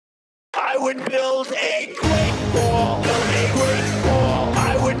I would build a great wall. Build a great wall.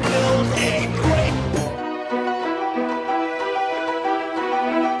 I would build a great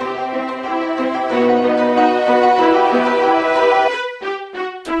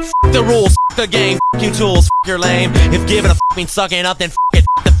F the rules, f the game, f you tools, f you're lame. If giving a f means sucking up, then f it,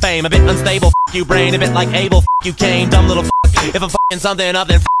 f the fame. A bit unstable, f you brain, a bit like Abel, f you Cain. Dumb little f. If I'm f***ing something up,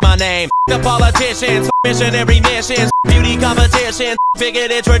 then f my name. The politicians, f missionary missions, beauty competitions,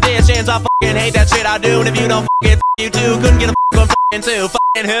 bigoted traditions. I f***ing hate that shit I do, and if you don't f it, f you too. Couldn't get a f on f***ing two,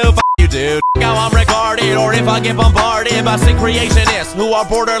 f***ing who, f you dude. How I'm regarded, or if I get bombarded by sick creationists who are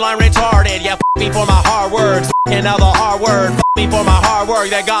borderline retarded. Yeah, f me for my hard words, and now the R word. F me for my hard work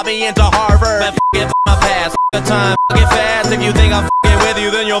that got me into Harvard. But f it, f my past, f the time, f it fast. If you think I'm f***ing with you,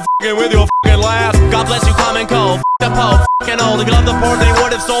 then you're f***ing with your f***ing last. God bless you, common cold, f the Pope, f***ing old. If you love the poor, they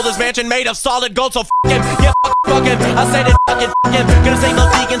would have sold his mansion made of solid gold. So f him, yeah, fuck him. I said it, f him. Gonna save the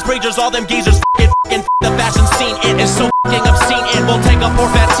vegans, preachers, all them geezers, f the fashion scene. It is so f***ing obscene. It will take a poor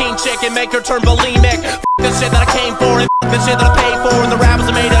fat teen chick and make her turn bulimic. F the shit that I came for, and f the shit that I paid for, and the rappers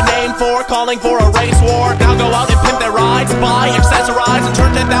I made a name for, calling for a race war. Now go out and pimp their rides, buy, accessorize, and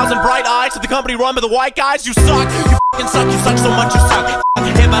turn 10,000 bright eyes to the company run by the white guys. You suck, you f***ing suck, you suck so much, you suck.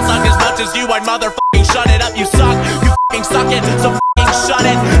 If I suck as much as you, I'd motherfucking shut it up. You suck, you f***ing suck it, so f***ing shut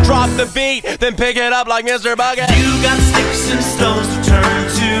it. Drop the beat, then pick it up like Mr. Bucket. You got sticks and stones to turn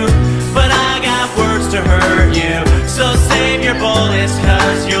to, but I got words to hurt you. So save your bullets,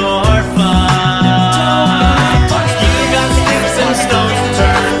 cause you're